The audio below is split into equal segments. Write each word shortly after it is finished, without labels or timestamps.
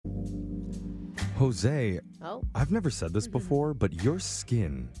Jose, Oh. I've never said this before, but your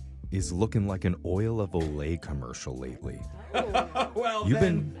skin is looking like an Oil of Olay commercial lately. Well, You've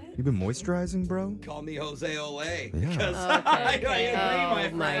then, been moisturizing, bro? call me Jose Olay. Yeah. Because Okay. I agree, my Oh,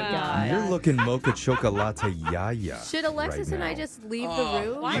 friend. my God. You're looking mocha chocolate yaya. Should Alexis right and I now. just leave the Oh,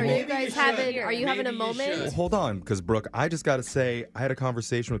 room? why? Are you Maybe guys you having? should. Are you having a Maybe you moment? should. Well, hold on, because Brooke, I just got to say, I had a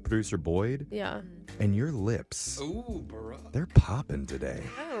conversation with producer Boyd, Yeah. and your lips, Ooh, bro. they're popping today.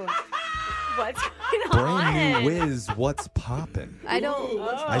 What's going on? Brand new whiz, what's popping? I don't.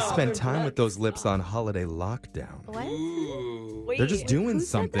 I spent time with those lips on holiday lockdown. What? Ooh. Wait, They're just doing who said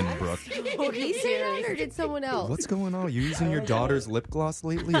something, that? Brooke. Did he say that, or did someone else? What's going on? You using your daughter's lip gloss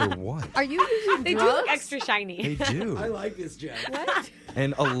lately, or what? Are you using They do drugs? look extra shiny. They do. I like this, Jeff. What?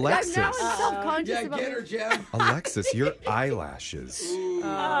 And I'm Alexis, now self-conscious Yeah, about. get her, Jeff. Alexis, your eyelashes, Ooh,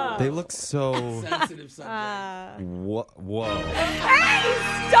 they look so. sensitive subject. Whoa.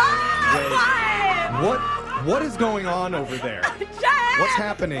 Hey, stop! What is going on over there? Jeff! What's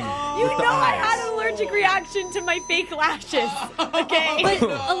happening You with the know I eyes? had an allergic reaction to my fake lashes. Okay. But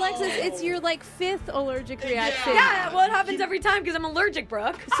Alexis, it's your like fifth allergic reaction. Yeah, well, it happens every time because I'm allergic,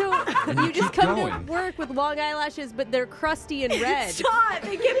 Brooke. So you just Keep come going. to work with long eyelashes, but they're crusty and red. Stop!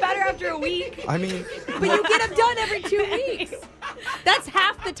 They get better after a week. I mean, But you get them done every 2 weeks. That's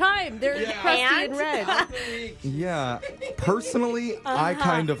half the time. They're Yeah. crusty And? and red. yeah. Personally, I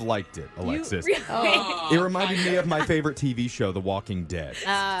kind of liked it, Alexis. Really? It reminded me of my favorite TV show, The Walking Dead.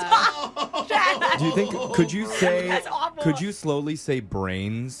 Jeff. Do you think could you say That's awful. could you slowly say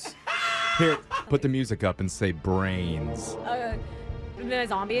brains? Here, put the music up and say brains. I'm a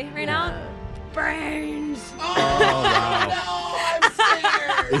zombie right now. Brains. Oh, wow. no, I'm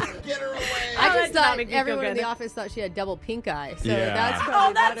scared. Get her away. I that just did not thought make me feel everyone in good. the office thought she had double pink eye. So Yeah. that's Oh,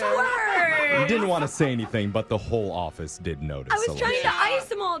 probably that's better. You worse. didn't want to say anything, but the whole office did notice. I was Alexis. trying to ice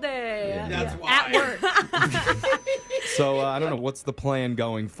them all day. That's why. At work. So I don't know what's the plan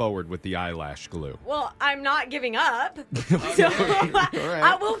going forward with the eyelash glue. Well, I'm not giving up. So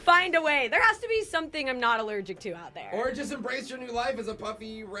I will find a way. There has to be something I'm not allergic to out there. Or just embrace your new life as a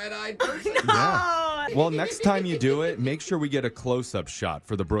puffy, red-eyed person. Yeah. Well, next time you do it, make sure we get a close-up shot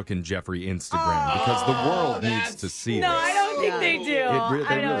for the Brooke and Jeffrey Instagram because the world needs that's to see No, this. I don't think they do. They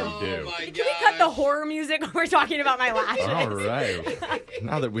I don't. really do. Oh, my Can we cut the gosh. horror music when we're talking about my lashes? All right.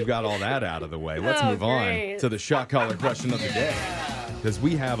 Now that we've got all that out of the way, let's Oh, move on great. to the shot collar question of the day. Because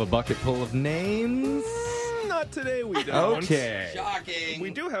we have a bucket full of names. Not today, we don't. Okay. Shocking.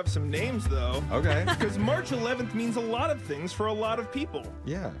 We do have some names, though. Okay. Because March 11th means a lot of things for a lot of people.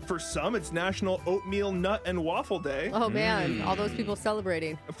 Yeah. For some, it's National Oatmeal Nut and Waffle Day. Oh man, all those people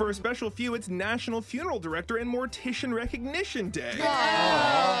celebrating. For a special few, it's National Funeral Director and Mortician Recognition Day.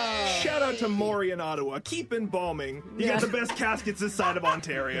 Shout out to Maury in Ottawa. Keep embalming. You got the best caskets this side of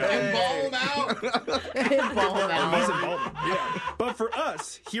Ontario. And ball them out. He's embalming, yeah. But for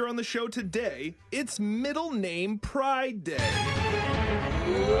us, here on the show today, it's Middle Name Pride Day.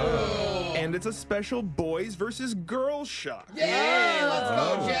 And it's a special boys versus girls shot. Yeah, let's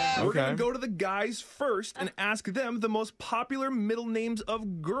go, Jeff. We're Okay. going to go to the guys first and ask them the most popular middle names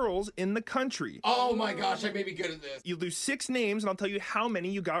of girls in the country. Oh my gosh, I may be good at this. You'll do 6 names, and I'll tell you how many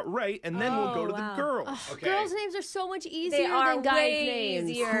you got right, and then we'll go to wow. the girls. Okay. Girls' names are so much easier They are than guys' way names.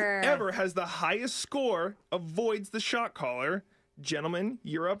 easier. Whoever has the highest score avoids the shot caller. Gentlemen,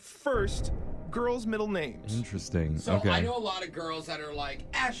 you're up first. Girls' middle names. Interesting. So okay. I know a lot of girls that are like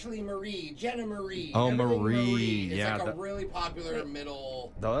Ashley Marie, Jenna Marie. Oh, everything Marie. It's Yeah, like a that- really popular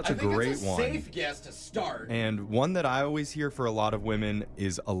middle. No, that's I a think great it's a one. safe guess to start. And one that I always hear for a lot of women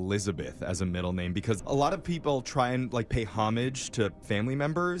is Elizabeth as a middle name because a lot of people try and like pay homage to family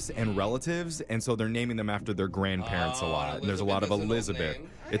members and relatives, and so they're naming them after their grandparents a lot. And there's a lot of Elizabeth is an old Elizabeth. name.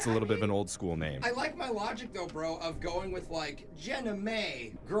 It's a little bit of an old school name. I like my logic though, bro, of going with like Jenna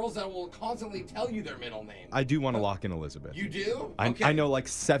May, girls that will constantly tell you their middle name. I do want to lock in Elizabeth. You do? I know like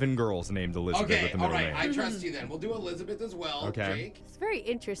 7 girls named Elizabeth with Okay, the all middle right. name. I trust you then. We'll do Elizabeth as well. Okay. Jake. It's very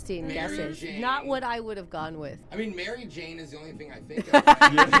interesting Mary guesses. Jane. Not what I would have gone with. I mean, Mary Jane is the only thing I think of.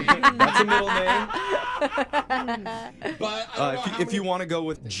 Mary Jane. That's a middle name. But I don't know how If you many- want to go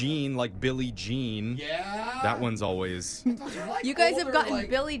with Jean, like Billie Jean, Yeah. that one's always. Like You guys have older, gotten like-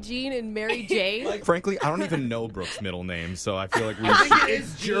 Billie Jean and Mary Jane. Like, Frankly, I don't even know Brooke's middle name, so I feel like we I think should. it is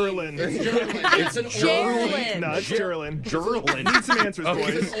Jerlyn. It's Jerlyn. It's an old Jerlyn. name. No, it's Jerlyn. Jerlyn. Need some answers, Okay.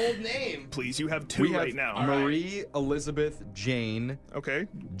 It's boys. an old name. Please, you have 2 We have right now. Marie, Elizabeth, Jane, Okay.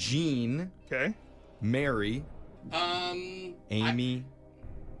 Jean, Okay. Mary, Amy.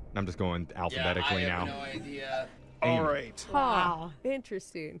 I'm just going alphabetically I now. have no idea. All right. Wow.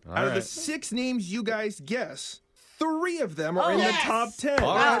 Interesting. All Out of the right. 6 names you guys guess, 3 of them are in the yes. top 10.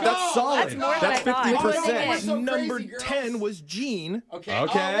 All right, Go. that's solid. That's more than That's I thought. 50%. We're so Number crazy, girls. 10 was Jean. Okay.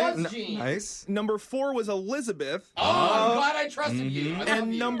 Okay, Oh, what's Jean? nice. Number 4 was Elizabeth. Oh, I'm glad I trusted you. I love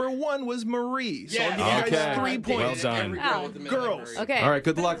And you. number 1 was Marie. So Yes. I'll give you Okay. guys 3 Well points. done. Every girl with the middle Girls. name. Okay. All right,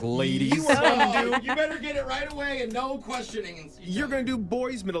 good luck, ladies. You are going to do You better get it right away and no questioning. You're going to do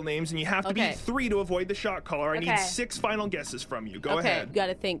boys' middle names, and you have to Okay. beat 3 to avoid the shot collar. I need Okay. 6 final guesses from you. Go Okay, ahead. got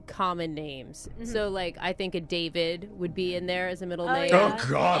to think common names. So, like, I think a David would be in there as a middle Oh, name. yeah.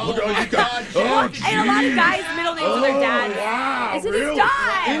 God, Oh my God, Jean. And a lot of guys' middle names are their dads. wow, Is it his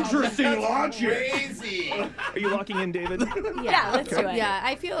dad? Interesting logic. Crazy. Are you locking in, David? Yeah, let's do it. Yeah,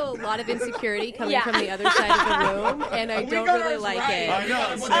 I feel a lot of insecurity coming Yeah. from the other side of the room, and I We don't got really ours like right. it. I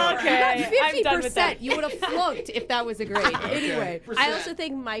know. Okay, I'm done with that. 50%. You would have flunked if that was a grade. Anyway, I also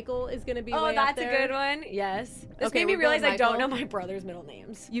think Michael is going to be Oh, way that's up a there. good one. Yes. This Okay, made me we're realize going I don't know Michael. my brother's middle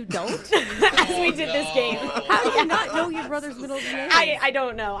names. You don't? As we did this game. How do you not know your brother's middle name? I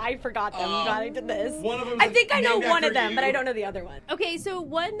don't know. I forgot them. But I did this. One of them. I think I know named one of after them, but you. I don't know the other one. Okay, so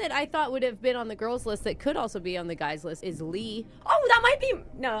one that I thought would have been on the girls' list that could also be on the guys' list is Lee. Oh, that might be.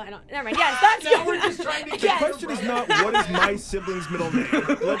 No, I don't. Never mind. Yes, that's Now we're just trying to The get question is not what is my sibling's middle name.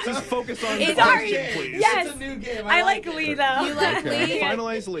 Let's just focus on the Sorry. question, please. Yes. It's a new game. I like Lee though. You like Lee?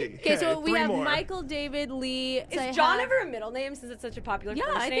 Finalize Lee. Okay, so we 3 have more. Michael, David, Lee. So I Is John have- ever a middle name since it's such a popular Yeah,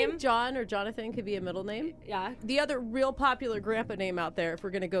 first I name? think John or Jonathan could be a middle name. Yeah. The other real popular grandpa name out there, if we're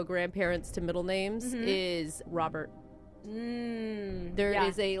going to go grandparents to middle names, Mm-hmm. is Robert. There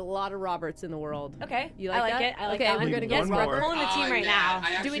is yeah. a lot of Roberts in the world. Okay. You like I like that? it. I like Okay, that we're one. gonna go Yes, One we're more. pulling the team right now.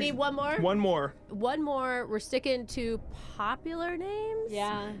 Do we need one more? One more. One more. We're sticking to popular names.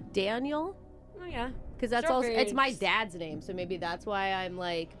 Yeah. Daniel. Oh yeah. Because that's They're also very- it's my dad's name, so maybe that's why I'm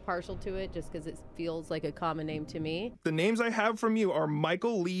like partial to it, just because it feels like a common name to me. The names I have from you are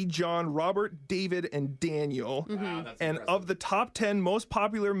Michael, Lee, John, Robert, David, and Daniel. Wow, that's And impressive. of the top 10 most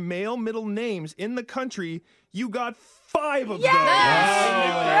popular male middle names in the country, you got 5 of them.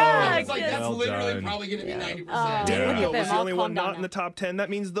 It's like that's Well literally done. probably going to be 90%. Yeah. Daniel Look at was them, the only all one calmed not down in the now. top 10. That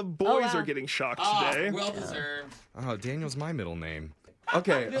means the boys wow. are getting shocked Oh, today. well deserved. Oh, Daniel's my middle name.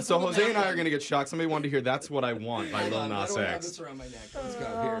 Okay, so Jose and I are gonna get shocked. Somebody wanted to hear "That's What I Want" by Hold Lil on, Nas I don't have X. this around my neck. Let's go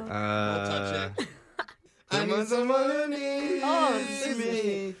here. I'll Uh, touch it. I need someone who needs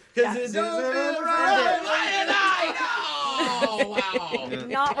me, 'cause it doesn't feel right. Oh, wow.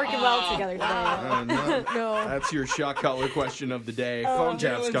 Not working well together today. No. No. That's your shock collar question of the day. Phone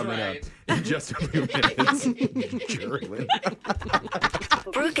tap's Jalen's coming right. up in just a few minutes. Jerlyn.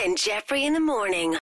 Brooke and Jeffrey in the morning.